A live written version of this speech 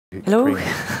Hello.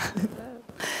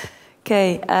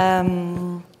 Okay,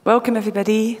 welcome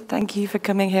everybody. Thank you for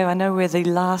coming here. I know we're the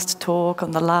last talk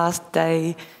on the last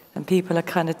day and people are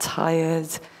kind of tired.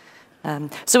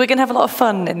 So we're going to have a lot of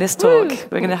fun in this talk. Woo.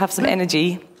 We're going to have some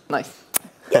energy. Nice.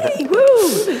 Yay,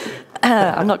 woo!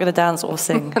 I'm not going to dance or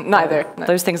sing. Neither. No.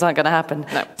 Those things aren't going to happen.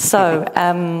 No.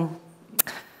 So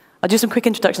I'll do some quick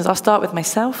introductions. I'll start with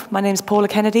myself. My name is Paula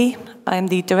Kennedy. I am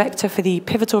the director for the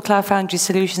Pivotal Cloud Foundry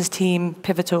Solutions team,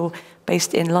 Pivotal,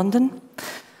 based in London.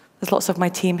 There's lots of my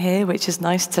team here, which is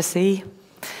nice to see.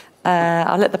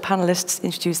 I'll let the panelists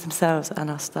introduce themselves, and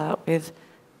I'll start with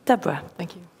Deborah.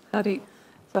 Thank you. Howdy.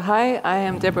 So hi, I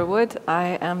am Deborah Wood.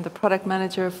 I am the product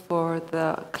manager for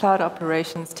the cloud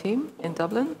operations team in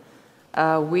Dublin.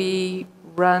 We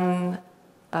run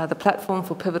the platform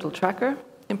for Pivotal Tracker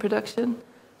in production.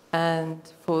 And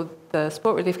for the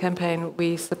Sport Relief campaign,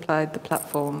 we supplied the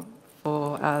platform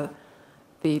for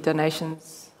the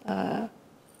donations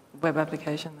web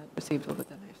application that received all the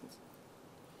donations.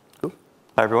 Cool.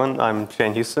 Hi, everyone. I'm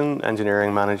Shane Houston,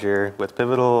 engineering manager with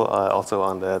Pivotal, also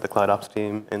on the Cloud Ops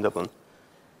team in Dublin.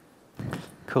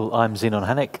 Cool. I'm Zenon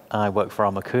Hennick. I work for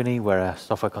Armakuni. We're a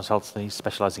software consultancy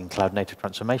specializing in cloud-native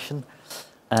transformation.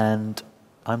 And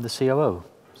I'm the COO,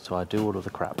 so I do all of the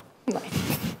crap.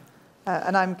 Nice.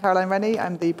 And I'm Caroline Rennie.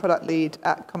 I'm the product lead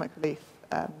at Comic Relief.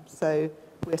 So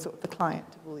we're sort of the client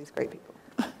of all these great people.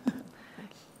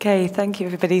 Okay, thank you,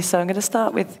 everybody. So I'm going to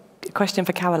start with a question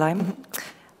for Caroline.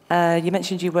 You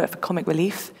mentioned you work for Comic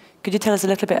Relief. Could you tell us a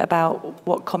little bit about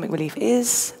what Comic Relief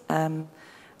is, and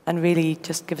really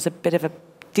just give us a bit of a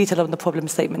detail on the problem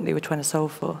statement that you were trying to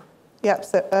solve for? Yeah,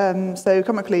 so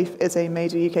Comic Relief is a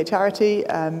major UK charity.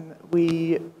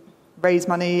 We raise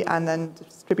money and then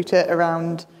distribute it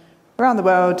around the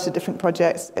world to different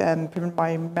projects,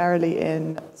 primarily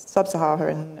in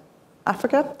sub-Saharan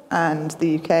Africa and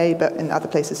the UK, but in other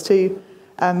places too.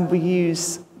 We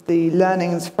use the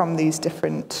learnings from these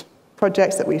different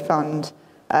projects that we fund,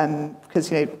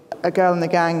 because a girl in the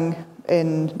gang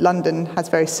in London has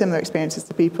very similar experiences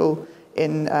to people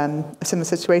in a similar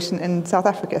situation in South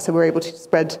Africa. So we're able to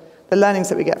spread the learnings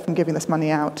that we get from giving this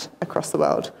money out across the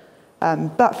world.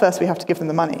 But first we have to give them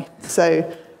the money.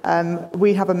 So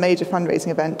we have a major fundraising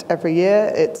event every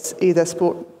year. It's either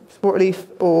Sport Relief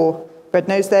or Red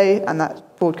Nose Day, and that's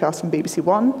broadcast on BBC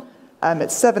One.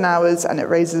 It's 7 hours, and it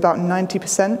raises about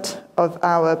 90% of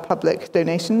our public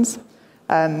donations.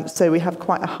 So we have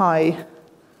quite a high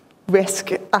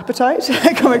risk appetite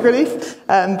at Comic Relief,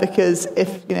 because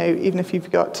even if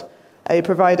you've got a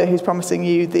provider who's promising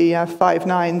you the 5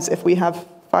 nines, if we have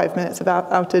 5 minutes of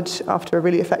outage after a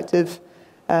really effective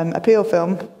appeal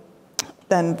film,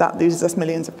 then that loses us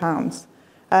millions of pounds.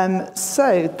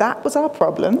 So that was our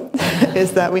problem,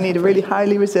 is that we need a really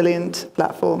highly resilient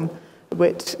platform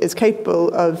which is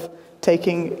capable of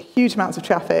taking huge amounts of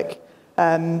traffic.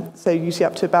 So usually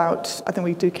up to about, I think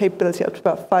we do capability up to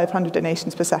about 500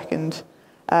 donations per second.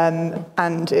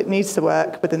 And it needs to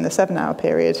work within the 7-hour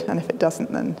period. And if it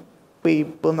doesn't, then we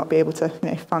will not be able to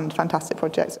fund fantastic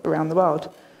projects around the world.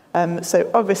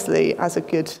 So obviously, as a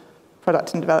good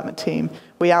product and development team,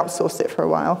 we outsourced it for a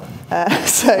while.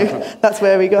 So that's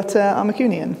where we got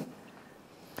Armakuni in.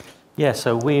 Yeah,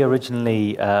 so we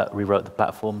originally rewrote the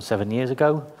platform 7 years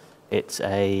ago. It's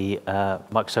a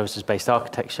microservices-based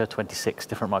architecture, 26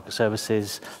 different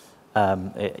microservices.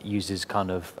 It uses kind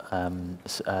of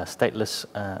stateless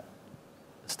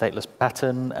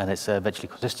pattern, and it's a eventually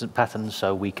consistent pattern,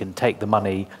 so we can take the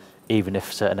money even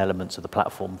if certain elements of the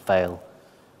platform fail.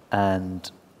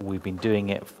 And we've been doing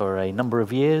it for a number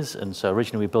of years, and so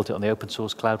originally we built it on the open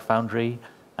source Cloud Foundry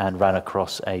and ran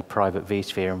across a private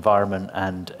vSphere environment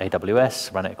and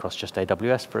AWS, ran it across just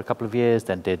AWS for a couple of years,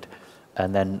 then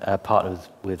partnered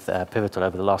with Pivotal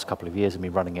over the last couple of years and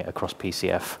been running it across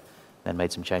PCF, then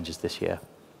made some changes this year.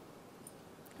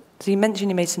 So you mentioned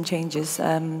you made some changes.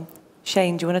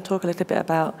 Shane, do you want to talk a little bit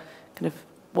about kind of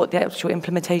what the actual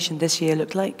implementation this year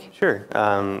looked like? Sure.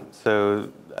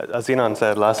 So as Zenon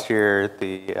said, last year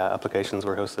the applications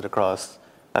were hosted across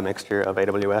a mixture of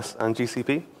AWS and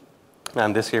GCP.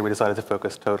 And this year we decided to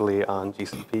focus totally on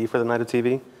GCP for the night of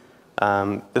TV.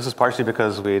 This was partially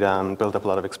because we'd built up a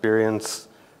lot of experience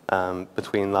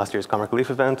between last year's Comic Relief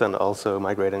event and also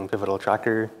migrating Pivotal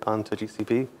Tracker onto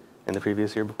GCP in the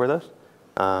previous year before that.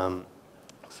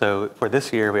 So for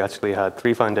this year, we actually had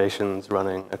 3 foundations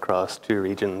running across 2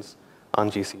 regions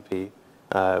on GCP.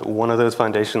 One of those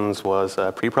foundations was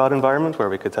a pre-prod environment where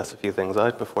we could test a few things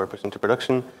out before pushing to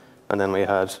production, and then we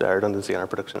had redundancy in our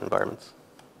production environments.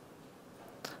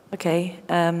 Okay,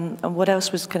 and what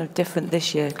else was kind of different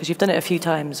this year? Because you've done it a few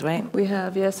times, right? We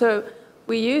have, yeah. So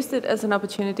We used it as an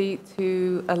opportunity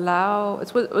to allow,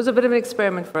 it was a bit of an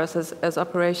experiment for us as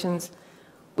operations.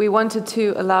 We wanted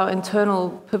to allow internal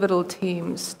Pivotal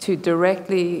teams to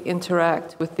directly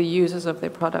interact with the users of their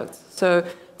products. So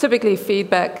typically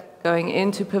feedback going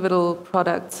into Pivotal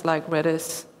products like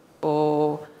Redis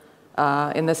or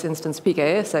in this instance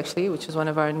PKS actually, which is one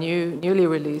of our newly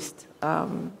released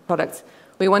products.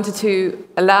 We wanted to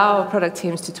allow product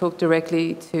teams to talk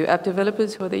directly to app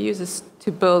developers who are the users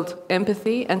to build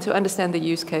empathy and to understand the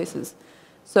use cases.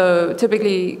 So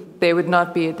typically there would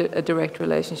not be a direct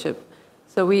relationship.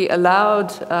 So we allowed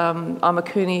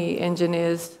Armakuni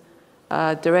engineers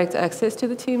direct access to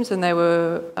the teams, and they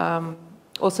were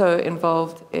also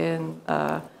involved in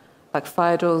like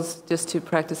fire drills just to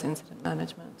practice incident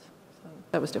management. So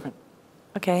that was different.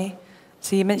 Okay.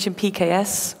 So you mentioned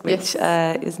PKS, which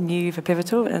is new for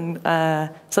Pivotal, and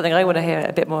something I want to hear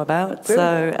a bit more about. Good.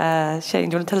 So Shane,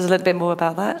 do you want to tell us a little bit more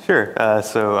about that? Sure.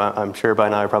 So I'm sure by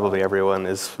now probably everyone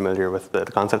is familiar with the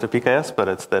concept of PKS, but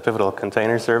it's the Pivotal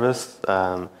Container Service,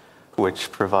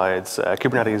 which provides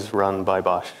Kubernetes run by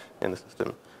Bosch in the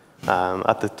system.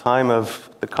 At the time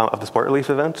of the Sport Relief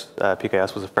event,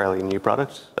 PKS was a fairly new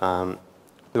product.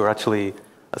 We were actually,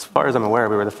 as far as I'm aware,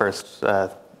 we were the first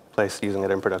place using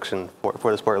it in production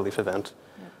for the Sport Relief event.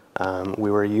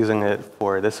 We were using it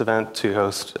for this event to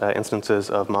host instances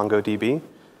of MongoDB.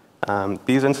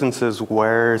 These instances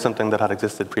were something that had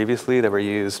existed previously. They were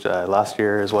used last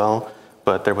year as well,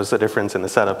 but there was a difference in the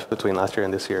setup between last year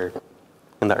and this year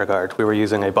in that regard. We were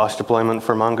using a Bosch deployment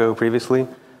for Mongo previously,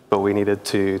 but we needed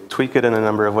to tweak it in a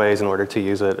number of ways in order to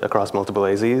use it across multiple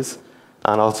AZs.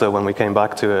 And also when we came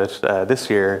back to it this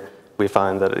year, we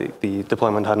found that the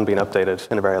deployment hadn't been updated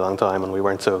in a very long time, and we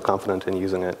weren't so confident in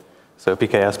using it. So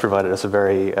PKS provided us a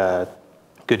very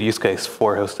good use case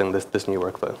for hosting this new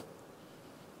workflow.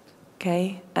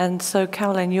 Okay, and so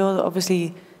Caroline, you're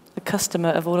obviously the customer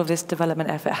of all of this development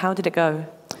effort. How did it go?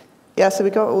 Yeah, so we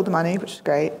got all the money, which is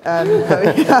great. That's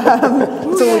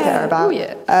all we care about.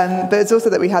 But it's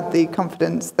also that we had the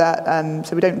confidence that,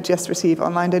 so we don't just receive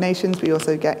online donations, we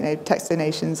also get text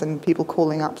donations and people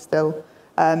calling up still.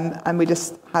 And we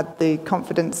just had the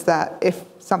confidence that if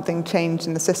something changed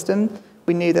in the system,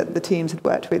 we knew that the teams had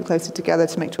worked really closely together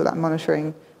to make sure that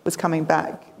monitoring was coming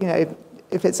back.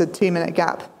 If it's a 2-minute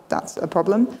gap, that's a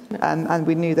problem. And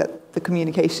we knew that the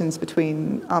communications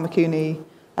between Armakuni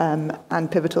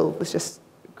and Pivotal was just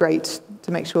great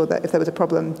to make sure that if there was a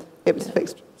problem, it was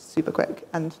fixed super quick.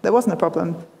 And there wasn't a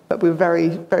problem, but we were very,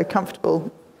 very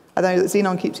comfortable. I know that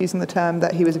Xenon keeps using the term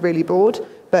that he was really bored,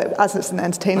 but as it's an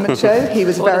entertainment show, he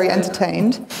was very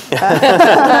entertained.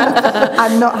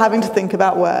 And not having to think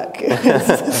about work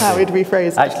is how we'd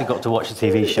rephrase it. I actually got to watch a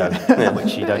TV show,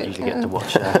 which you don't usually get to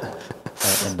watch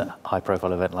in a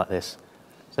high-profile event like this.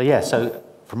 So yeah, so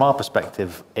from our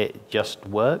perspective, it just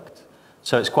worked.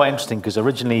 So it's quite interesting because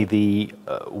originally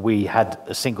we had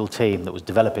a single team that was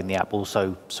developing the app,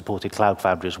 also supported Cloud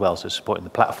Foundry as well, so supporting the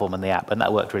platform and the app, and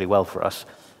that worked really well for us.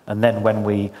 And then when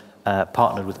we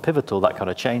partnered with Pivotal, that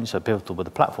kind of changed. So Pivotal were the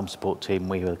platform support team,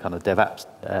 we were the kind of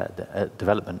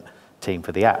development team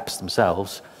for the apps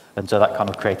themselves. And so that kind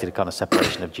of created a kind of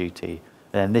separation of duty.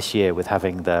 And then this year, with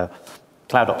having the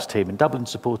CloudOps team in Dublin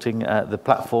supporting the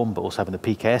platform, but also having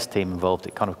the PKS team involved,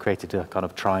 it kind of created a kind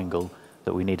of triangle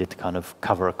that we needed to kind of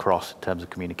cover across in terms of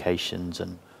communications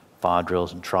and fire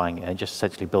drills and trying it, and just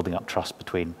essentially building up trust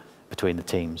between the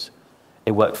teams.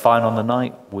 It worked fine on the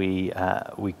night. We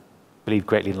believe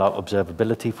greatly in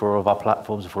observability for all of our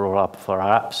platforms, for our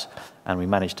apps, and we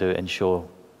managed to ensure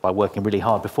by working really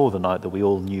hard before the night that we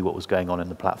all knew what was going on in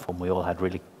the platform. We all had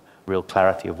real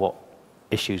clarity of what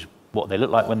issues, what they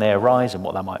look like when they arise and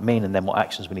what that might mean, and then what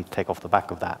actions we need to take off the back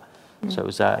of that. So it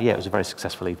was, it was a very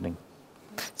successful evening.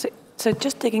 So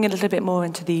just digging a little bit more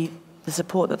into the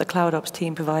support that the CloudOps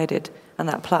team provided and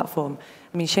that platform.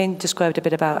 I mean, Shane described a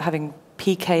bit about having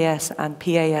PKS and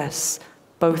PAS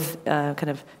both kind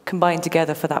of combined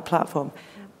together for that platform.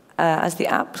 As the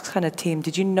apps kind of team,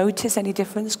 did you notice any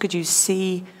difference? Could you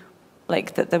see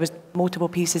like that there was multiple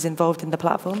pieces involved in the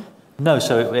platform? No,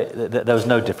 so there was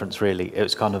no difference really. It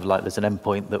was kind of like there's an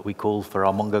endpoint that we call for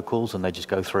our Mongo calls, and they just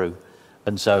go through.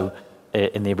 And so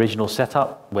in the original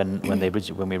setup, when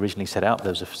we originally set out,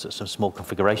 there was some small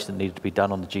configuration that needed to be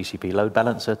done on the GCP load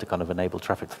balancer to kind of enable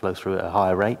traffic to flow through at a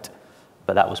higher rate.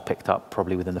 But that was picked up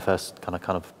probably within the first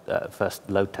first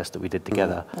load test that we did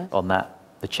together. On that.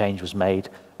 The change was made,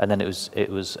 and then it was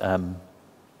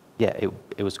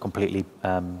completely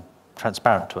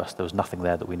transparent to us. There was nothing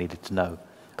there that we needed to know,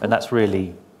 and that's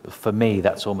really, for me,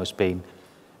 that's almost been,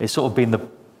 it's sort of been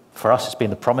For us, it's been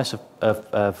the promise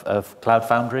of Cloud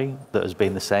Foundry that has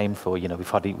been the same for,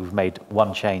 we've made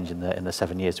one change in the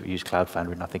 7 years that we used Cloud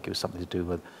Foundry, and I think it was something to do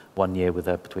with 1 year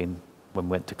between when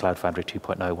we went to Cloud Foundry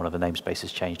 2.0, one of the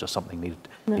namespaces changed or something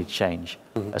needed change.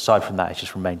 Mm-hmm. Aside from that, it's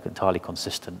just remained entirely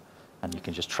consistent, and you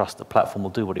can just trust the platform will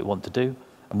do what it wants to do.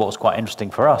 And what was quite interesting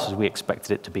for us is we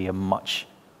expected it to be a much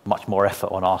more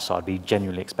effort on our side. We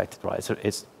genuinely expected, right? So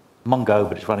it's Mongo,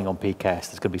 but it's running on PKS.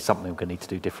 There's going to be something we're going to need to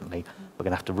do differently. We're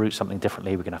going to have to route something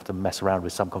differently. We're going to have to mess around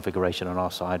with some configuration on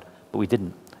our side. But we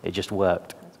didn't. It just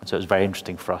worked. And so it was very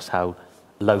interesting for us how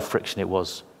low friction it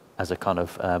was as a kind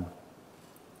of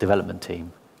development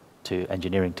team to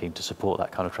engineering team to support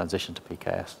that kind of transition to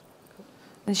PKS.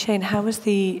 And Shane, how was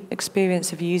the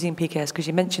experience of using PKS? Because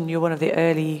you mentioned you're one of the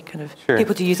early kind of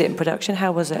people to use it in production.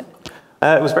 How was it?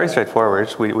 It was very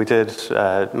straightforward. We did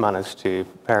manage to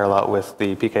pair a lot with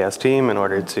the PKS team in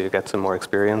order to get some more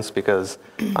experience, because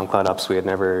on Cloud Ops we had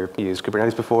never used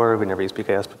Kubernetes before, we never used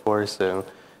PKS before, so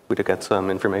we did get some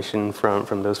information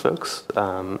from those folks.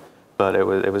 But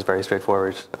it was very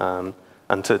straightforward.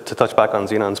 And to touch back on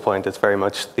Zenon's point, it's very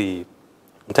much the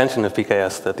intention of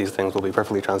PKS that these things will be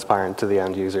perfectly transparent to the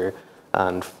end user.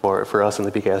 And for us in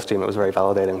the PKS team, it was very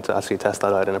validating to actually test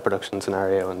that out in a production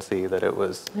scenario and see that it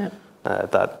was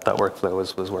that workflow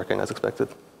was working as expected.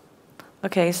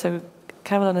 Okay, so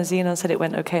Cameron and Zenon said it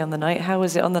went okay on the night. How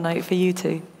was it on the night for you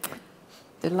two?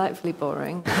 Delightfully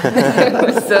boring. It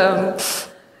was,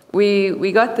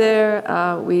 we got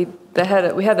there. We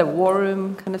had a war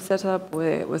room kind of set up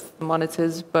with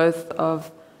monitors, both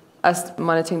of us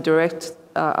monitoring direct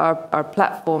our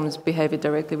platform's behavior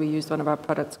directly. We used one of our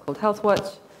products called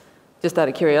HealthWatch, just out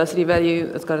of curiosity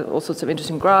value. It's got all sorts of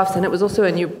interesting graphs, and it was also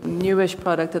a newish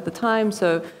product at the time.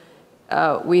 So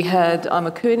we had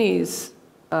Armakuni's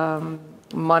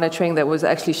monitoring that was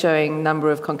actually showing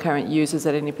number of concurrent users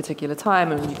at any particular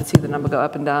time, and you could see the number go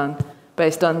up and down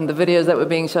based on the videos that were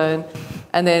being shown.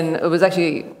 And then it was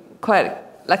actually quite,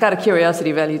 like out of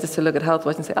curiosity value, just to look at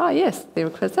HealthWatch and say, oh yes, the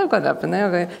requests have gone up and they're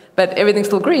going, but everything's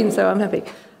still green, so I'm happy.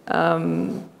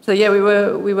 So yeah, we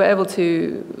were able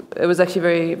to. It was actually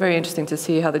very, very interesting to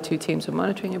see how the two teams were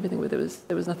monitoring everything. But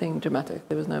there was nothing dramatic.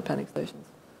 There was no panic stations.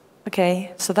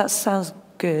 Okay, so that sounds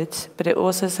good, but it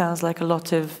also sounds like a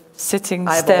lot of sitting,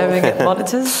 staring at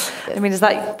monitors. I mean, is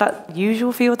that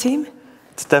usual for your team?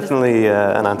 It's definitely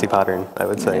an anti-pattern, I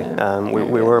would say.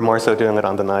 We were more so doing it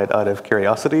on the night out of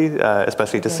curiosity,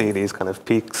 especially to see these kind of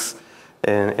peaks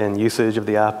in usage of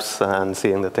the apps and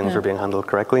seeing that things were being handled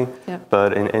correctly. Yeah.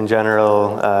 But in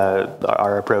general,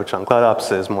 our approach on Cloud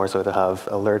Ops is more so to have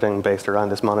alerting based around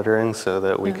this monitoring so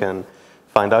that we can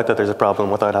find out that there's a problem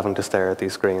without having to stare at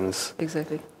these screens.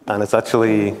 Exactly. And it's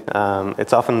actually,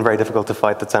 it's often very difficult to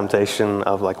fight the temptation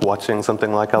of like watching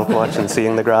something like HealthWatch and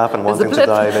seeing the graph and wanting to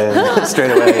dive in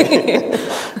straight away.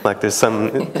 Like there's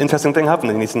some interesting thing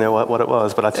happening, you need to know what it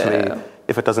was, but actually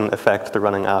if it doesn't affect the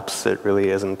running apps, it really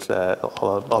isn't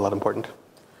all that important.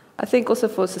 I think also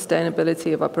for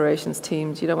sustainability of operations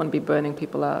teams, you don't want to be burning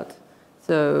people out.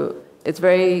 So it's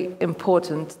very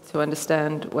important to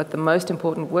understand what the most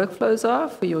important workflows are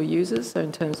for your users. So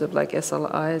in terms of like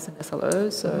SLIs and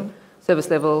SLOs, so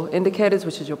service level indicators,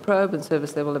 which is your probe, and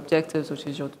service level objectives, which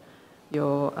is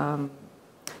your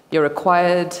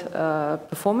required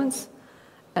performance.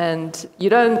 And you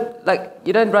don't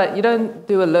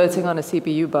do alerting on a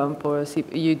CPU bump or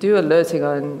you do alerting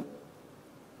on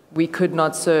we could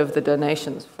not serve the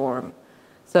donations form.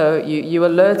 So you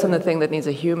alert on the thing that needs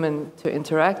a human to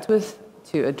interact with,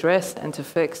 to address, and to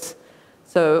fix.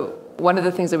 So one of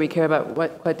the things that we care about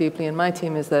quite deeply in my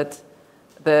team is that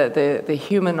the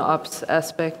human ops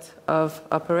aspect of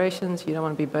operations, you don't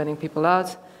want to be burning people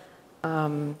out.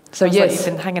 So yes, like you've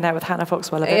been hanging out with Hannah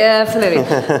Foxwell a bit. Yeah, absolutely.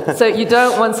 So you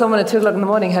don't want someone at 2 o'clock in the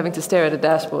morning having to stare at a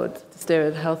dashboard, to stare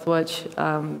at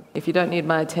HealthWatch. If you don't need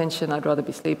my attention, I'd rather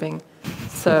be sleeping.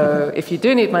 So if you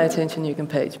do need my attention, you can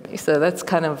page me. So that's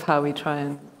kind of how we try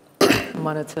and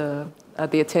monitor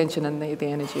the attention and the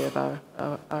energy of our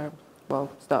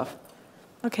staff.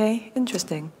 Okay,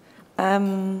 interesting.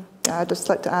 I'd just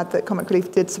like to add that Comic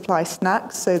Relief did supply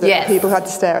snacks so that people who had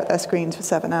to stare at their screens for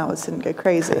 7 hours didn't go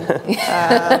crazy. But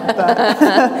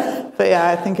yeah,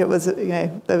 I think it was,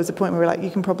 there was a point where we were like, you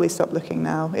can probably stop looking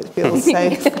now. It feels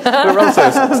safe. We were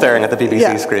also staring at the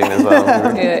BBC screen as well.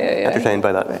 We were entertained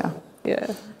by that.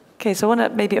 Yeah. Okay, so I want to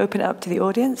maybe open it up to the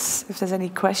audience if there's any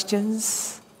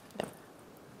questions.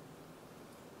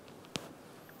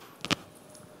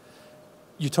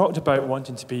 You talked about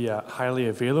wanting to be highly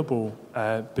available,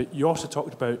 but you also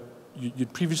talked about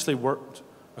you'd previously worked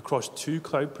across 2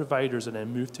 cloud providers and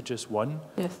then moved to just one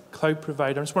cloud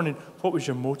provider. I'm just wondering, what was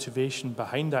your motivation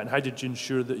behind that, and how did you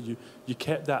ensure that you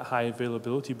kept that high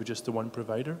availability with just the one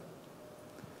provider?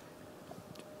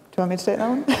 Do you want me to take that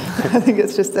one? I think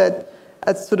it's just a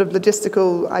sort of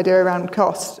logistical idea around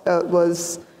cost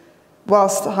was,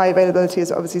 whilst high availability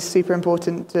is obviously super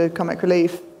important to Comic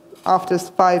Relief, after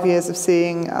 5 years of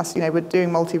seeing us, we're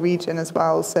doing multi-region as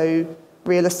well, so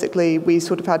realistically we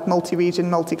sort of had multi-region,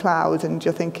 multi-cloud, and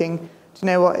you're thinking, do you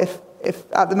know what, if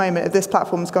at the moment, if this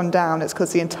platform's gone down, it's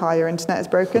because the entire internet is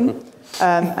broken.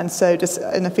 And so just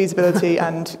in the feasibility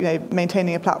and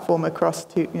maintaining a platform across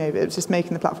two, it was just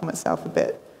making the platform itself a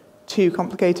bit too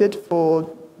complicated for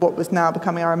what was now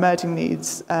becoming our emerging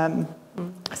needs.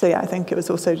 So yeah, I think it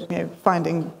was also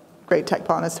finding great tech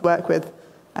partners to work with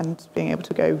and being able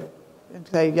to go and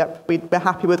say, yep, we're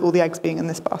happy with all the eggs being in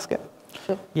this basket.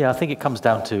 Yeah, I think it comes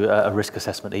down to a risk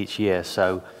assessment each year.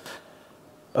 So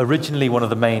originally, one of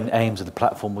the main aims of the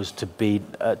platform was to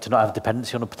not have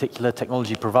dependency on a particular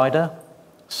technology provider.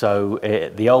 So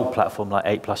the old platform,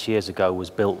 like 8+ years ago, was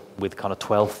built with kind of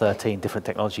 12, 13 different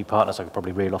technology partners. I could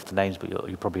probably reel off the names, but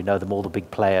you probably know them. All the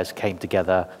big players came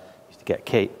together, used to get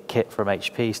kit from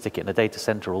HP, stick it in a data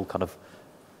center, all kind of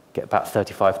get about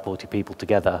 35, 40 people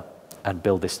together and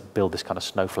build this kind of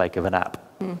snowflake of an app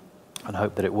and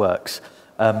hope that it works.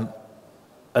 And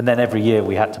then every year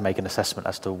we had to make an assessment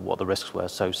as to what the risks were.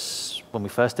 So when we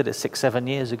first did it 6, 7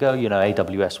 years ago,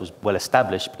 AWS was well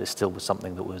established, but it still was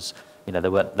something that was, there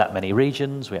weren't that many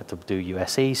regions. We had to do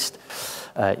US East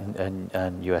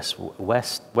and US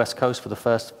West Coast for the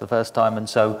first time. And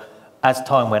so as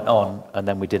time went on, and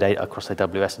then we did across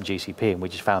AWS and GCP, and we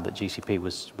just found that GCP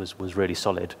was really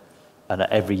solid. And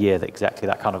every year, exactly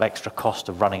that kind of extra cost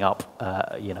of running up,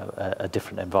 a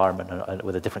different environment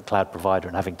with a different cloud provider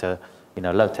and having to,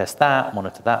 load test that,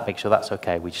 monitor that, make sure that's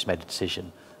okay. We just made a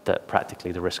decision that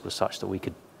practically the risk was such that we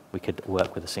could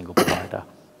work with a single provider.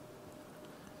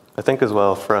 I think as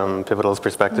well, from Pivotal's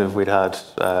perspective, we'd had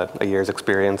a year's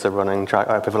experience of running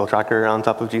Pivotal Tracker on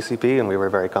top of GCP, and we were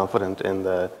very confident in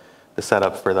the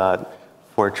setup for that.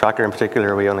 For Tracker in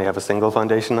particular, we only have a single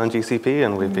foundation on GCP,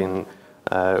 and we've been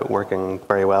working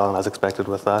very well and as expected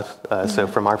with that. So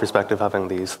from our perspective, having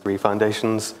these 3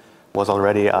 foundations was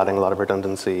already adding a lot of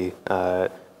redundancy to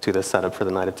the setup for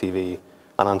the native TV.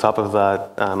 And on top of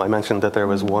that, I mentioned that there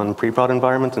was 1 pre-prod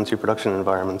environment and 2 production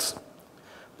environments.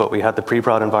 But we had the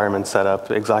pre-prod environment set up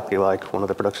exactly like one of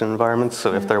the production environments.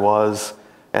 So if there was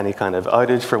any kind of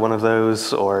outage for one of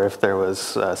those, or if there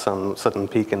was some sudden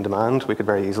peak in demand, we could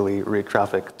very easily route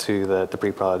traffic to the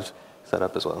pre-prod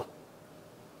setup as well.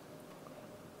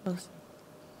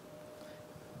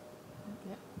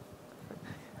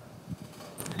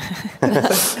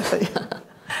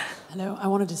 Hello, I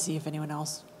wanted to see if anyone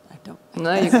else. I don't.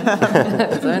 No, you can.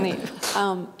 It's only.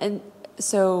 And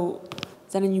so,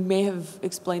 Zenon, you may have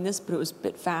explained this, but it was a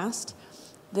bit fast.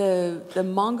 The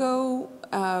Mongo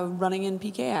running in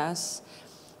PKS,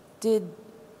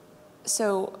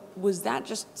 was that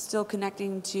just still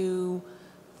connecting to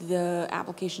the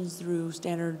applications through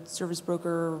standard service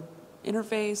broker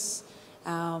interface?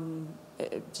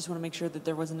 Just want to make sure that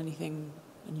there wasn't anything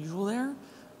unusual there.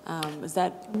 Is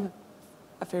that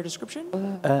a fair description?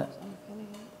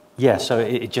 Yeah, so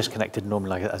it just connected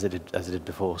normally as it did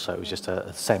before. So it was just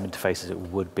the same interface as it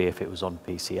would be if it was on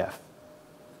PCF.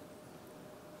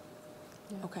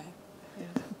 Okay.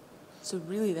 So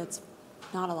really, that's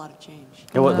not a lot of change.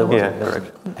 There wasn't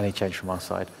any change from our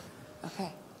side.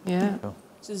 Okay. Yeah. Cool.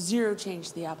 So 0 change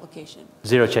to the application.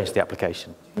 0 change to the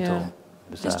application at all. Yeah.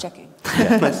 Just checking.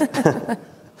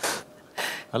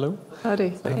 Hello? Howdy.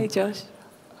 Hey, Josh.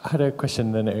 I had a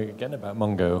question then again about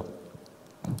Mongo.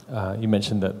 You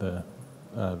mentioned that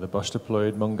the Bosch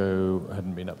deployed Mongo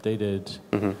hadn't been updated.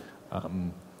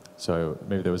 So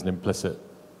maybe there was an implicit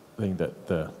thing that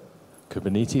the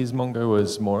Kubernetes Mongo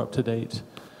was more up to date.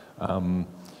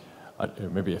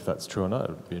 Maybe if that's true or not,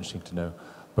 it would be interesting to know.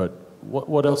 But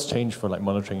what else changed for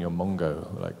monitoring your Mongo?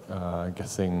 I'm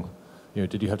guessing,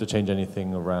 did you have to change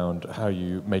anything around how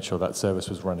you made sure that service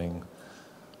was running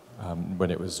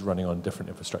when it was running on different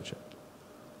infrastructure?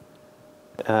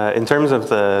 In terms of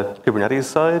the Kubernetes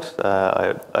side,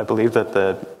 I believe that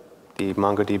the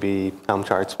MongoDB Helm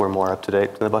charts were more up to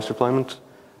date than the Bosch deployment.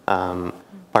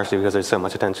 Partially because there's so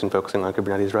much attention focusing on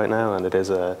Kubernetes right now, and it is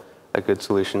a good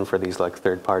solution for these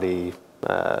third-party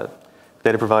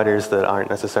data providers that aren't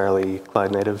necessarily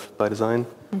cloud native by design.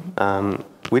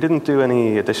 We didn't do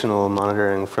any additional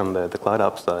monitoring from the cloud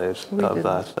ops side of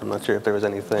that. I'm not sure if there was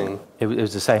anything. It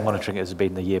was the same monitoring as had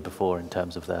been the year before in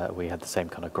terms of we had the same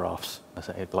kind of graphs,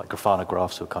 like Grafana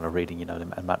graphs were kind of reading, the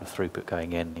amount of throughput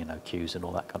going in, queues and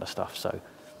all that kind of stuff. So,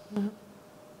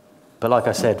 but like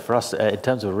I said, for us, in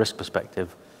terms of a risk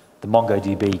perspective, the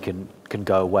MongoDB can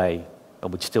go away and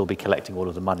we'd still be collecting all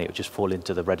of the money. It would just fall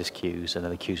into the Redis queues, and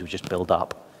then the queues would just build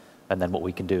up. And then what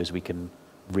we can do is we can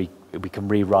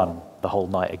rerun the whole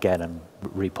night again and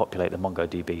repopulate the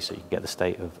MongoDB so you can get the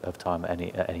state of time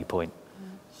at any point.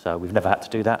 So we've never had to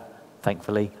do that,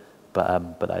 thankfully,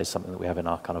 but that is something that we have in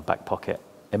our kind of back pocket.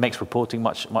 It makes reporting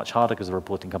much harder because the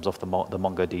reporting comes off the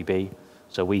MongoDB.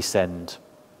 So we send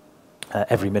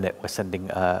every minute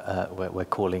we're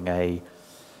calling a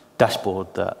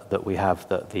dashboard that we have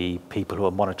that the people who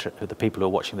are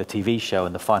watching the TV show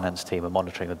and the finance team are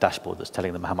monitoring the dashboard that's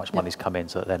telling them how much money's come in.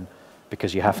 So that then,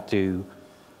 because you have to,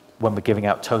 when we're giving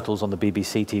out totals on the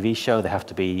BBC TV show, they have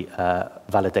to be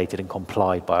validated and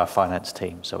complied by our finance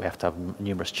team. So we have to have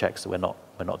numerous checks that we're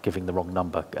not giving the wrong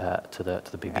number to the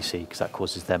BBC, because that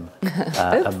causes them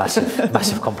a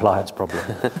massive compliance problem.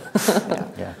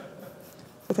 Yeah.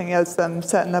 I think there's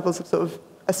certain levels of sort of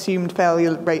assumed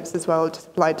failure rates as well just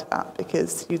applied to that,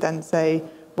 because you then say,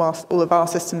 whilst all of our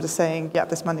systems are saying, yeah,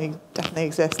 this money definitely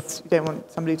exists, you don't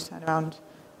want somebody to turn around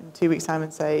in 2 weeks' time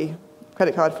and say,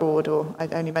 credit card fraud, or I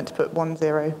only meant to put 10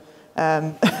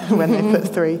 when they put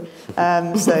 3.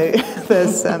 So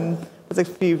there's a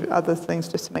few other things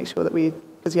just to make sure that we've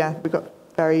got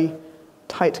very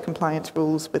tight compliance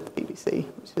rules with the BBC,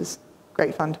 which is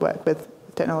great fun to work with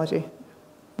technology.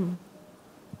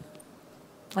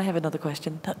 I have another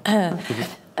question.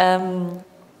 When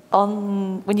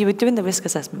you were doing the risk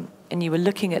assessment and you were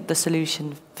looking at the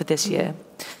solution for this year,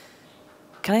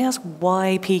 can I ask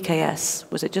why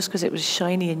PKS? Was it just because it was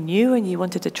shiny and new and you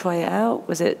wanted to try it out?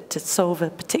 Was it to solve a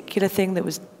particular thing that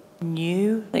was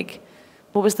new? Like,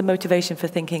 what was the motivation for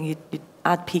thinking you'd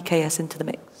add PKS into the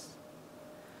mix?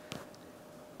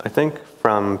 I think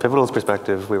from Pivotal's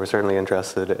perspective, we were certainly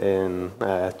interested in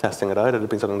testing it out. It had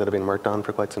been something that had been worked on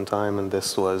for quite some time, and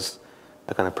this was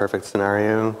a kind of perfect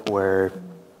scenario where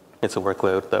it's a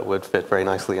workload that would fit very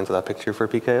nicely into that picture for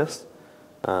PKS.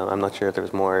 I'm not sure if there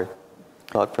was more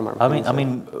thought from our I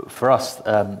mean, for us,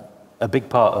 a big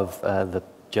part of the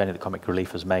journey that Comic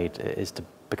Relief has made is to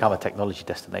become a technology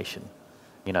destination.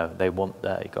 They want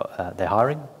they're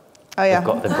hiring. Oh yeah.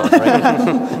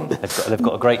 They've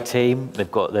got a great team.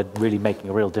 They're really making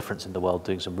a real difference in the world,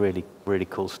 doing some really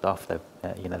cool stuff. They're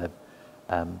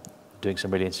doing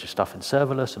some really interesting stuff in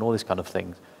serverless and all these kind of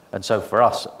things. And so for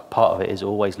us, part of it is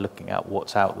always looking at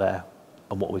what's out there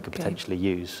and what we could potentially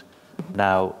use.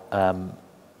 Now,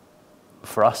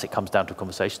 for us, it comes down to a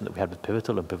conversation that we had with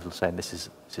Pivotal, and Pivotal saying this is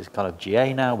kind of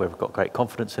GA now. We've got great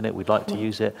confidence in it. We'd like to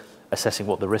use it, assessing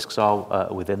what the risks are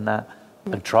within that,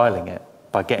 and trialing it.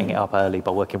 By getting it up early,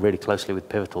 by working really closely with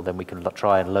Pivotal, then we can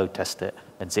try and load test it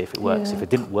and see if it works. Yeah. If it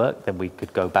didn't work, then we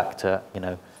could go back to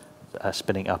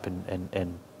spinning up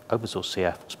in open source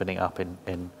CF, spinning up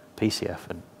in PCF,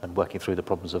 and working through the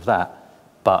problems of that.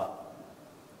 But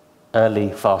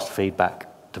early, fast feedback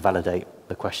to validate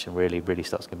the question really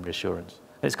starts giving reassurance.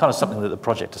 And it's kind of something that the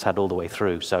project has had all the way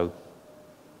through. So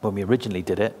when we originally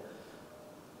did it,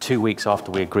 2 weeks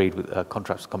after we agreed with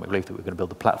contracts with Comic Relief that we were going to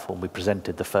build the platform, we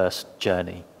presented the first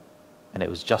journey. And it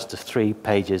was just 3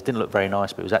 pages, didn't look very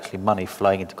nice, but it was actually money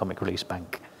flowing into Comic Relief's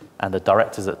bank. And the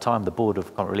directors at the time, the board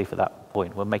of Comic Relief at that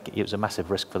point, it was a massive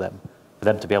risk for them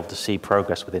to be able to see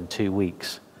progress within 2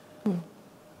 weeks,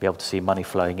 be able to see money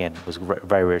flowing in was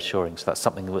very reassuring. So that's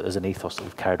something that as an ethos that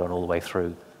we've carried on all the way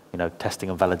through, testing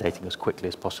and validating as quickly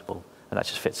as possible. And that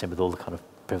just fits in with all the kind of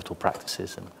Pivotal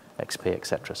practices and XP,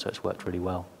 etc. So it's worked really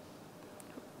well.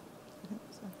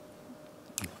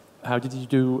 How did you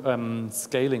do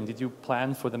scaling? Did you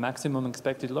plan for the maximum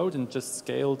expected load and just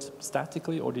scaled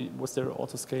statically, or was there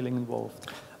auto scaling involved?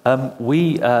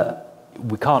 We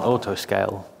can't auto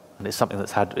scale, and it's something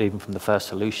that's had even from the first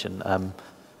solution.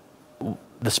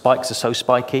 The spikes are so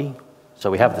spiky.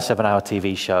 So we have the 7-hour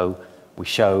TV show. We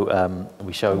show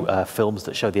films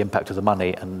that show the impact of the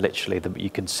money, and literally you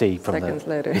can see from seconds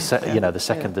later. The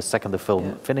second the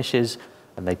film finishes,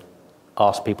 and they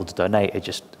ask people to donate, it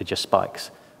just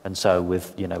spikes. And so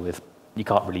with you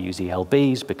can't really use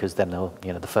ELBs, because then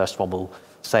the first one will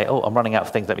say, oh, I'm running out of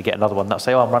things, let me get another one. They'll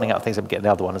say, oh, I'm running out of things, let me get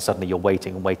another one, and suddenly you're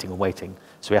waiting and waiting and waiting.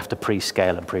 So we have to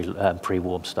pre-scale and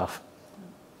pre-warm stuff.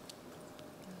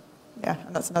 Yeah,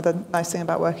 and that's another nice thing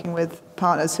about working with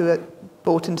partners who are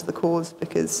bought into the cause,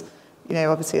 because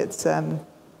obviously it's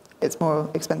more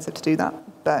expensive to do that,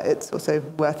 but it's also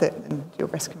worth it in your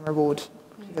risk and reward,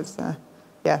 because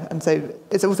yeah, and so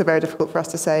it's also very difficult for us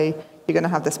to say you're going to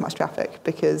have this much traffic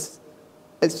because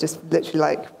it's just literally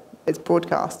like it's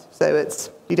broadcast. So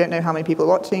you don't know how many people are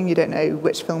watching, you don't know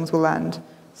which films will land.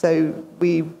 So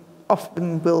we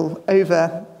often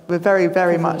we're very,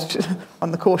 very much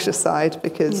on the cautious side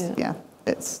because,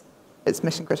 it's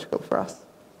mission critical for us.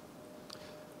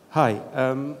 Hi.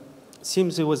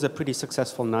 Seems it was a pretty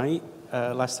successful night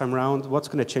last time around. What's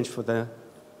going to change for the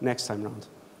next time round?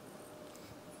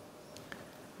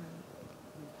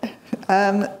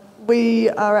 We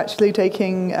are actually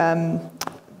taking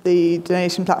the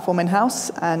donation platform in-house,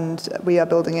 and we are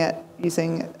building it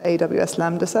using AWS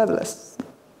Lambda serverless,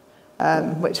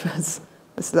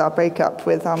 this is our breakup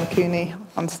with Armakuni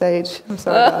on stage. I'm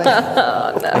sorry,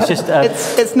 darling. It's just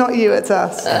it's not you, it's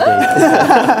us.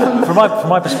 From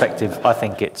my perspective, I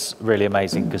think it's really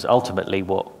amazing because ultimately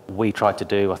what we try to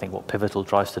do, I think what Pivotal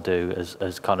tries to do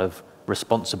as kind of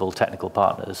responsible technical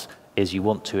partners is you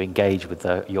want to engage with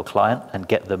your client and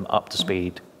get them up to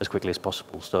speed as quickly as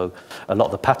possible. So a lot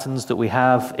of the patterns that we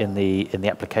have in the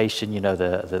application,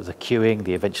 the queuing,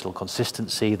 the eventual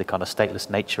consistency, the kind of stateless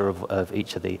nature of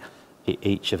each of the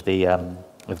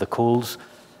calls,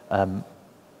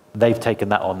 they've taken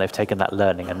that on, they've taken that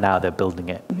learning, and now they're building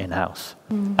it in-house.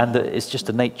 And it's just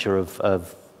the nature of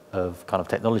kind of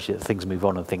technology that things move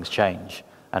on and things change.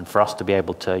 And for us to be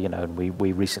able to, and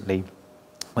we recently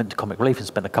went to Comic Relief and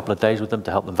spent a couple of days with them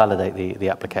to help them validate the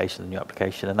application, the new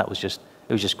application, and it was just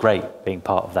great being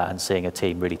part of that and seeing a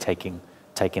team really taking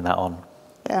that on.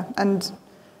 Yeah, and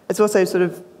it's also sort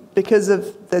of because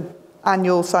of the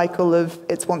annual cycle of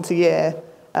it's once a year,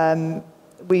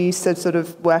 we used to sort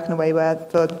of work in a way where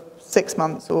for 6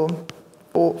 months or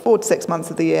 4 to 6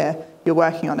 months of the year, you're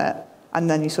working on it, and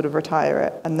then you sort of retire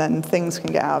it, and then things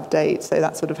can get out of date. So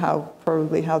that's sort of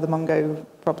probably how the Mongo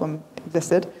problem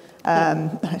existed.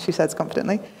 She says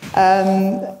confidently.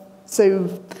 So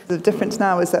the difference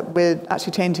now is that we're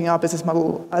actually changing our business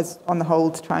model as on the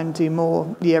whole to try and do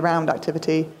more year-round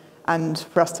activity, and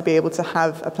for us to be able to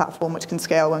have a platform which can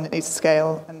scale when it needs to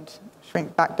scale and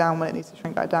shrink back down when it needs to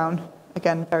shrink back down.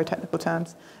 Again, very technical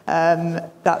terms.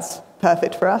 That's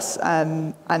perfect for us,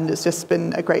 and it's just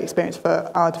been a great experience for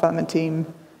our development team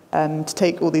to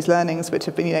take all these learnings, which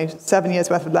have been 7 years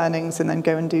worth of learnings, and then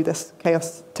go and do this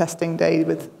chaos testing day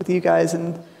with you guys,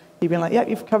 and you've been like, yeah,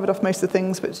 you've covered off most of the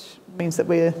things, which means that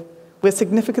we're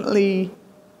significantly,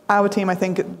 our team, I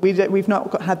think, we've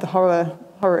not had the horror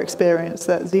experience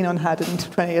that Xenon had in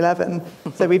 2011.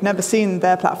 So we've never seen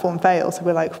their platform fail. So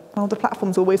we're like, well, the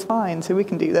platform's always fine, so we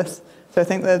can do this. So I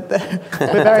think that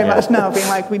we're very much now being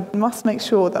like, we must make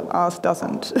sure that ours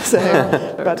doesn't. So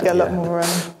we're about to get a lot more.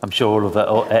 I'm sure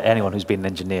anyone who's been an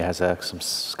engineer has some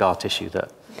scar tissue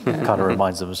that kind of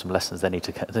reminds them of some lessons they need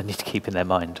to keep in their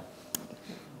mind.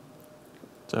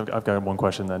 So I've got one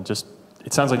question then.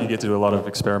 It sounds like you get to do a lot of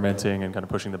experimenting and kind of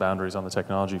pushing the boundaries on the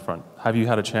technology front. Have you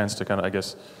had a chance to kind of, I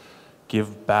guess,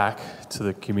 give back to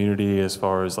the community as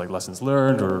far as like lessons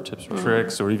learned or tips or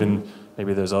tricks, or even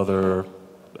maybe there's other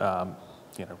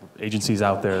agencies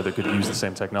out there that could use the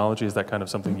same technology? Is that kind of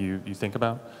something you think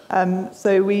about?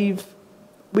 So we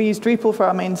use Drupal for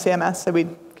our main CMS, so we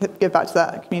give back to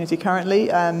that community currently.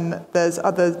 There's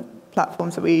other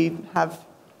platforms that we have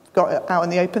got out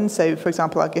in the open. So, for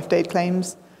example, our gift aid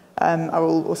claims are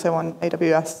all also on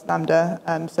AWS Lambda.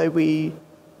 So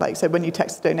when you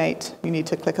text donate, you need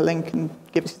to click a link and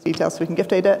give us details so we can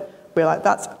gift aid it. We're like,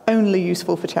 that's only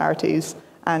useful for charities,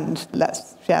 and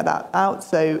let's share that out.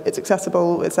 So it's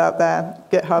accessible, it's out there,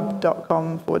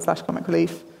 github.com/comic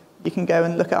relief. You can go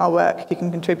and look at our work, you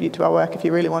can contribute to our work if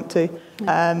you really want to.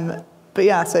 But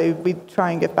yeah, so we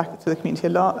try and give back to the community a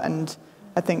lot, and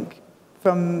I think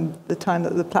from the time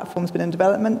that the platform's been in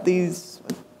development, these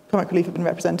Comic Relief have been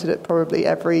represented at probably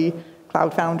every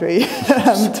Cloud Foundry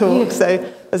talk, so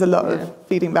there's a lot of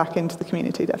feeding back into the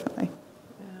community, definitely.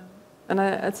 Yeah. And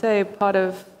I'd say part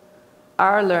of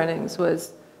our learnings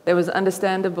was there was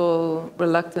understandable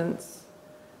reluctance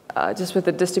just with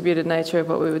the distributed nature of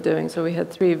what we were doing. So we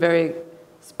had 3 very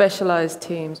specialized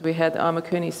teams. We had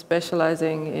Armakuni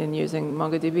specializing in using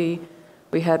MongoDB.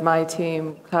 We had my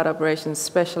team, Cloud Operations,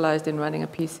 specialized in running a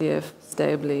PCF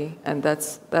stably, and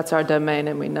that's our domain,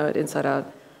 and we know it inside out.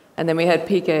 And then we had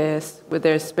PKS with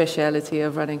their speciality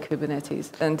of running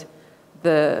Kubernetes. And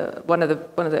one of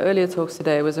the earlier talks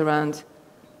today was around,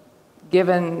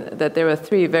 given that there are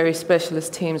 3 very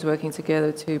specialist teams working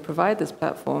together to provide this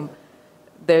platform,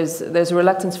 there's a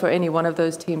reluctance for any one of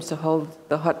those teams to hold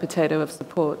the hot potato of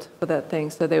support for that thing.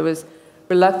 So there was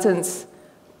reluctance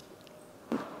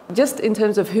just in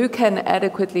terms of who can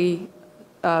adequately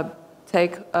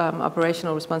take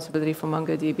operational responsibility for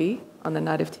MongoDB on the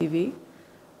native TV.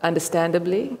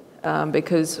 understandably,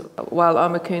 because while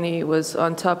Armakuni was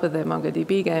on top of their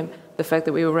MongoDB game, the fact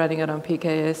that we were running it on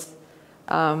PKS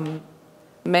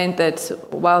meant that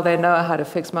while they know how to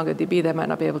fix MongoDB, they might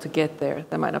not be able to get there.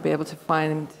 They might not be able to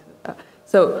find.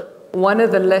 So one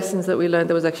of the lessons that we learned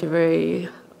that was actually very,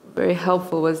 very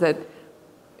helpful was that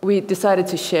we decided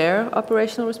to share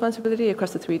operational responsibility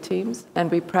across the 3 teams, and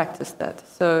we practiced that.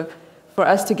 So for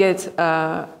us to get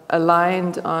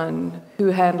aligned on who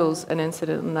handles an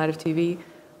incident on native TV,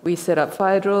 we set up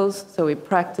fire drills. So we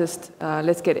practiced,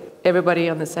 let's get everybody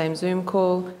on the same Zoom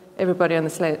call, everybody on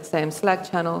the same Slack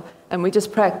channel, and we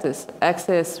just practiced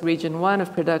access region 1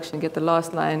 of production, get the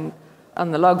last line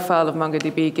on the log file of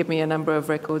MongoDB, give me a number of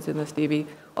records in this DB,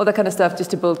 all that kind of stuff, just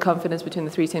to build confidence between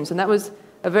the 3 teams. And that was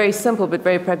a very simple but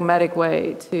very pragmatic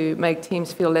way to make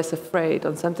teams feel less afraid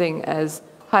on something as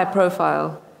high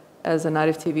profile as a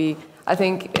native TV. I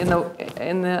think in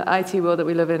the IT world that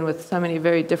we live in, with so many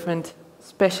very different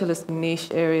specialist niche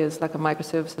areas like a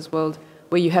microservices world,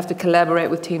 where you have to collaborate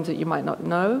with teams that you might not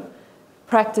know,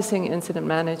 practicing incident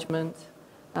management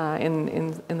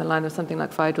in the line of something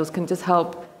like fire drills can just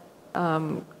help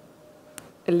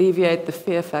alleviate the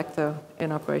fear factor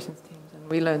in operations teams. And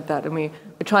we learned that, and we're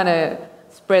trying to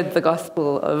spread the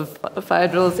gospel of fire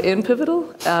drills in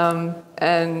Pivotal,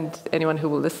 and anyone who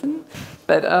will listen.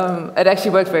 But it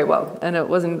actually worked very well, and it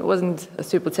wasn't a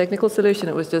super technical solution.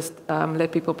 It was just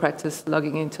let people practice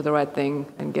logging into the right thing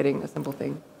and getting a simple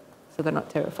thing, so they're not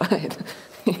terrified.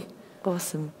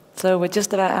 Awesome. So we're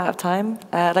just about out of time.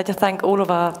 I'd like to thank all of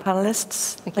our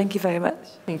panelists. Thank you very much.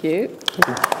 Thank you.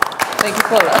 Thank you,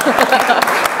 Paula.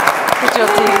 Good job,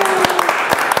 team.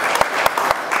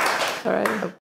 All right.